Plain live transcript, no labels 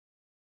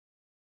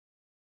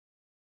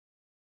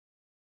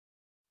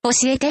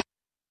Oshiete,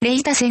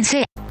 Reita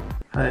Sensei.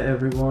 Hi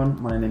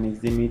everyone, my name is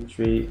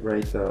Dimitri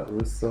Reita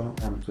Russo.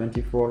 I'm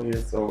 24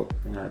 years old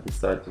and I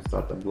decided to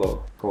start a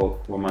blog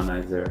called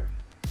Womanizer.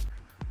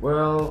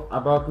 Well,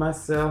 about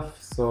myself,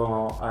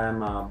 so I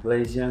am a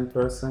Blasian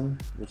person,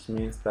 which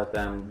means that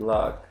I'm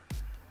black,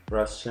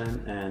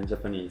 Russian and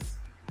Japanese.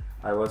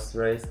 I was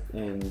raised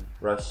in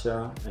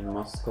Russia, in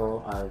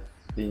Moscow.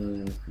 I've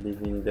been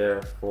living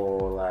there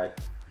for like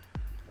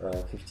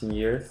 15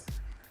 years.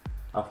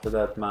 After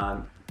that, my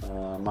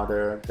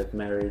mother got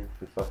married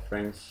with a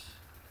French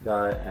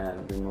guy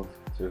and we moved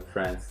to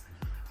France.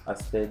 I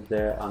stayed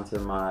there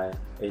until my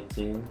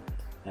 18,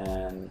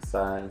 and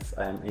since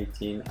I am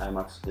 18 I'm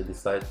actually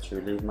decided to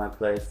leave my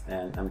place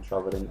and I'm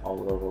traveling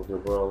all over the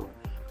world.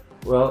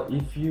 Well,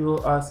 if you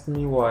ask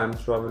me why I'm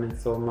traveling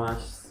so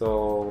much,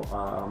 so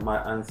my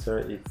answer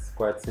is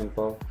quite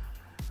simple.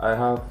 I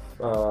have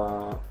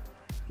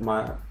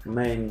my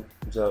main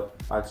job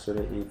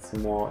actually it's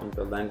more in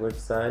the language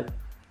side,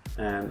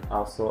 and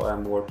also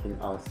I'm working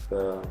as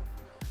the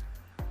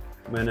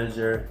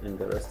manager in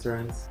the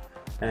restaurants,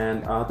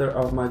 and other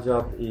of my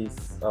job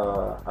is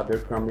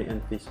Abercrombie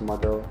and Fish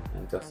model,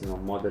 and just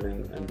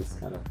modeling and this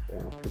kind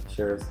of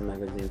pictures,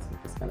 magazines and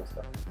this kind of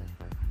stuff.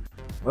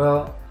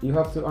 Well, you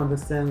have to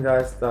understand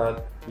guys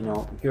that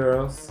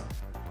girls,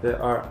 they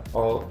are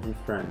all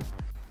different.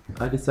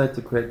 I decided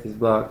to create this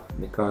blog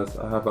because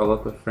I have a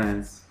lot of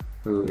friends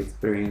who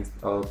experienced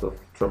a lot of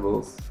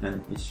troubles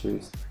and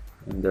issues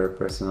in their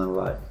personal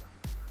life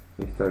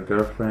with their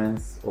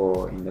girlfriends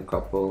or in the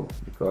couple,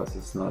 because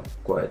it's not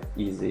quite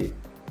easy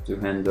to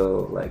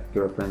handle like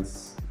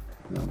girlfriend's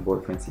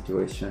boyfriend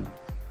situation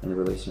in a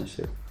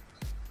relationship.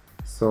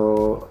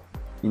 So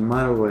in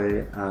my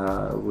way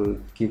I will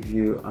give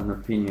you an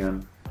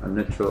opinion, a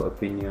neutral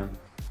opinion,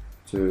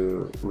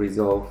 to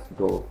resolve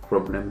those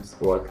problems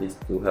or at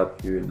least to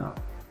help you enough.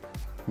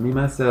 Me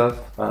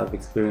myself, I've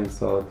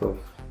experienced a lot of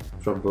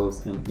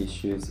troubles and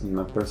issues in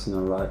my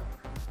personal life.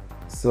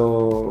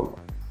 So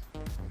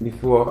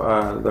before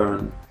I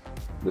learned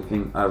the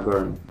thing I've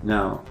learned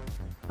now,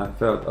 I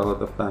felt a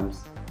lot of times,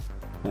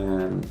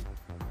 and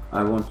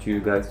I want you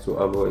guys to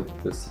avoid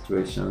the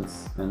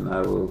situations, and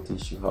I will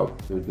teach you how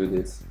to do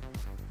this.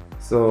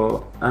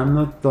 So I'm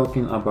not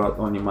talking about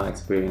only my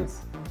experience,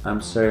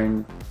 I'm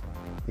sharing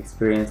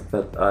experience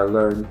that I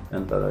learned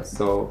and that I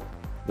saw,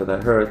 that I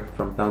heard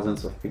from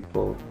thousands of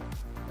people,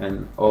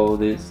 and all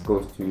this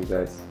goes to you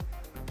guys.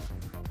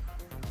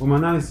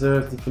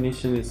 Womanizer's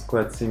definition is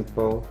quite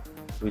simple,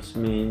 which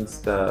means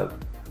that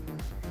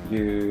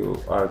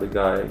you are the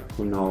guy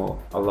who know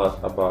a lot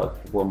about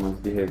woman's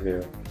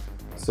behavior.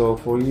 So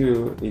for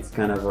you, it's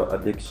kind of an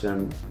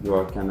addiction. You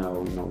are kind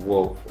of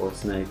wolf or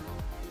snake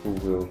who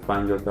will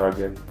find your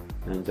target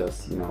and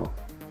just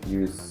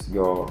use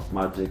your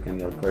magic and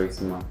your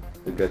charisma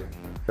to get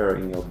her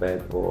in your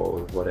bed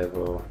or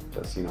whatever,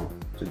 just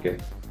to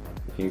get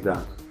things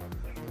done.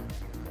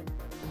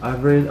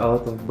 I've read a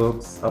lot of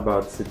books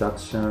about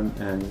seduction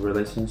and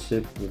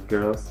relationship with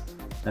girls,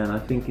 and I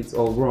think it's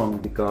all wrong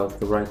because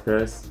the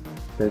writers,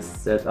 they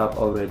set up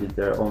already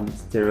their own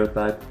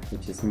stereotype,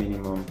 which is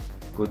minimum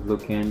good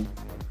looking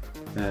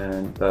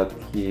and that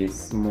he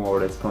is more or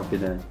less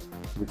confident,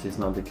 which is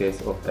not the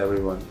case of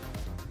everyone.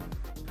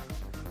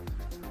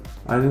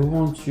 I don't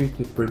want you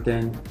to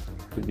pretend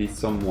to be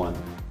someone.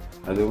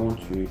 I don't want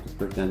you to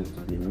pretend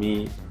to be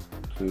me,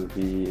 to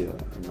be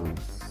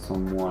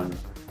someone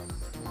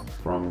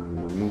from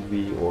a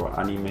movie or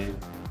anime.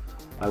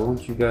 I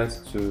want you guys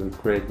to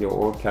create your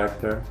own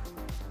character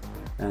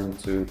and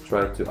to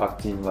try to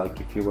act in like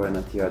if you were in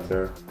a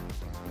theater.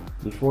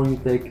 Before you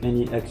take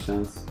any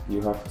actions,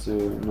 you have to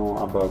know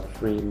about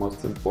three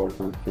most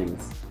important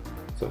things.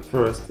 So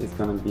first, it's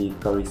gonna be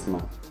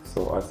charisma.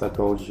 So as I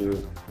told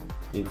you,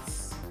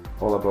 it's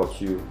all about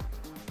you.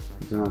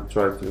 Do not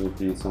try to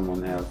be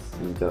someone else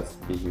and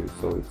just be you.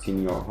 So it's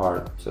in your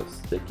heart,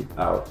 just take it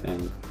out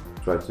and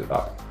try to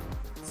act.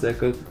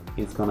 Second,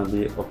 it's gonna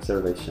be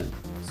observation.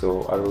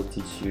 So I will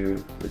teach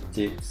you the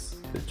tips,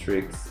 the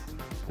tricks,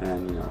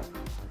 and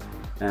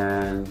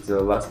the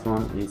last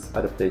one is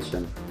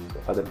adaptation.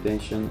 So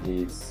adaptation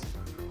is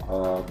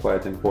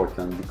quite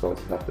important because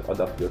you have to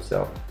adapt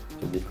yourself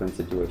to different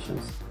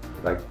situations.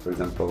 Like for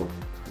example,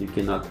 you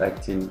cannot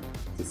act in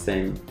the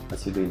same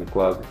as you do in the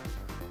club,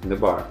 in the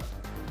bar,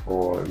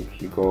 or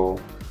if you go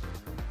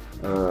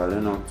I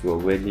don't know, to a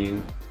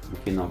wedding, you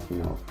cannot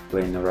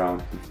playing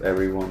around with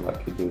everyone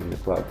like you do in the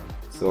club.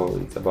 So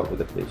it's about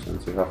adaptation,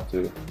 so you have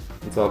to,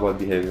 it's all about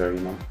behavior,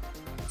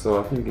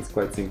 so I think it's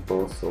quite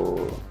simple,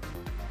 so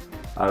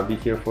I'll be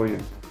here for you.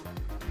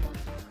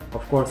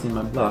 Of course, in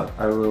my blog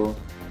I will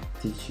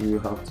teach you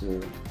how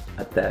to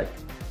attack,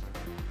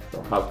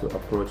 so how to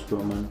approach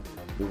women,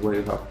 the way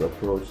you have to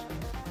approach.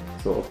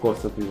 So of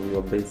course that will be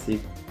your basic,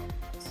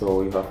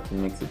 so you have to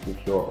mix it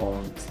with your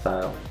own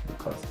style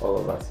because all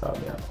of us have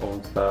their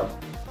own style.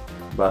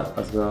 But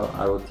as well,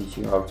 I will teach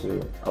you how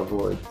to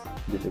avoid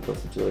difficult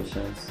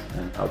situations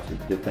and how to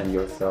defend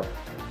yourself.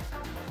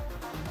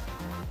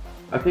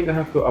 I think I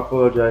have to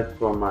apologize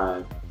for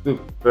my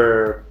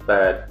super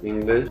bad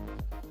English.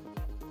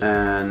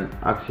 And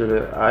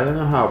actually, I don't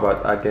know how,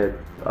 but I get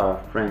a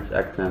French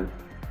accent,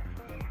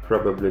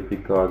 probably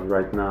because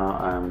right now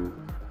I'm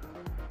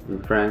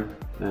in France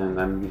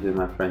and I'm using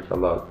my French a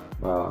lot.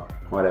 Well,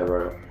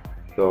 whatever.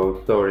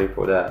 So sorry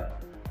for that.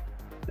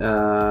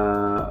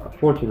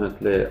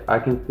 Fortunately, I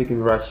can speak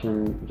in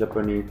Russian,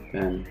 Japanese,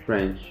 and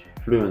French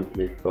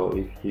fluently. So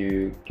if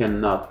you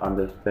cannot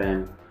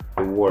understand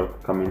the words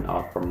coming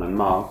out from my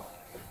mouth,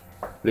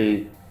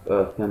 please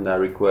send a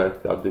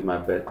request. I'll do my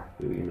best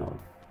to,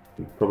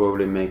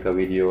 probably make a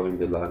video in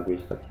the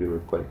language that you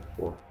request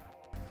for.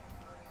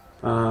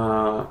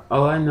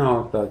 All I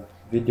know that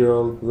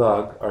video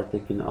blog are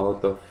taking a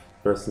lot of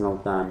personal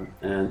time,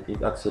 and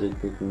it actually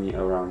took me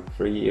around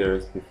 3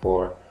 years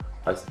before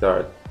I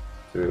start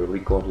to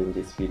recording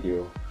this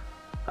video.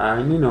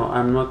 And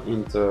I'm not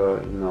into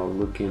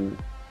looking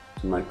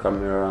to my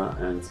camera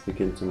and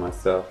speaking to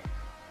myself.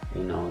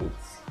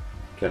 It's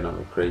kind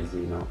of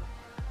crazy.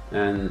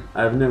 And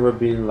I've never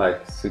been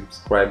like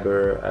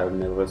subscriber. I've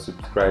never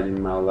subscribed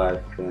in my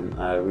life, and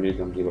I really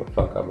don't give a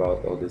fuck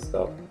about all this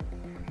stuff.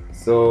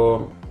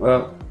 So,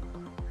 well,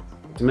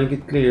 to make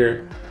it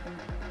clear,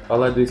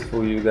 all I do is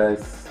for you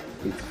guys.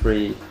 It's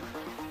free.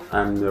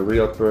 I'm a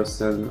real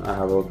person. I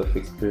have a lot of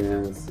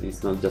experience.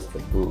 It's not just a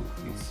book.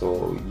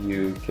 So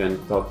you can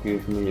talk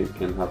with me. You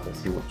can have a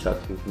small chat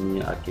with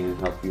me. I can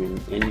help you in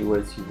any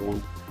ways you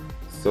want.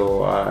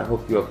 So I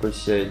hope you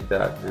appreciate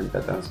that, and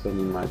that I'm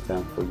spending my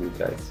time for you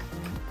guys.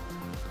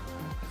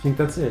 I think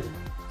that's it.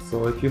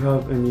 So if you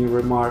have any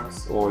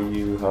remarks or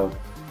you have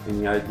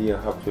any idea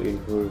how to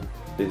improve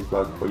this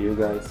blog for you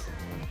guys,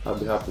 I'll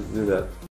be happy to do that.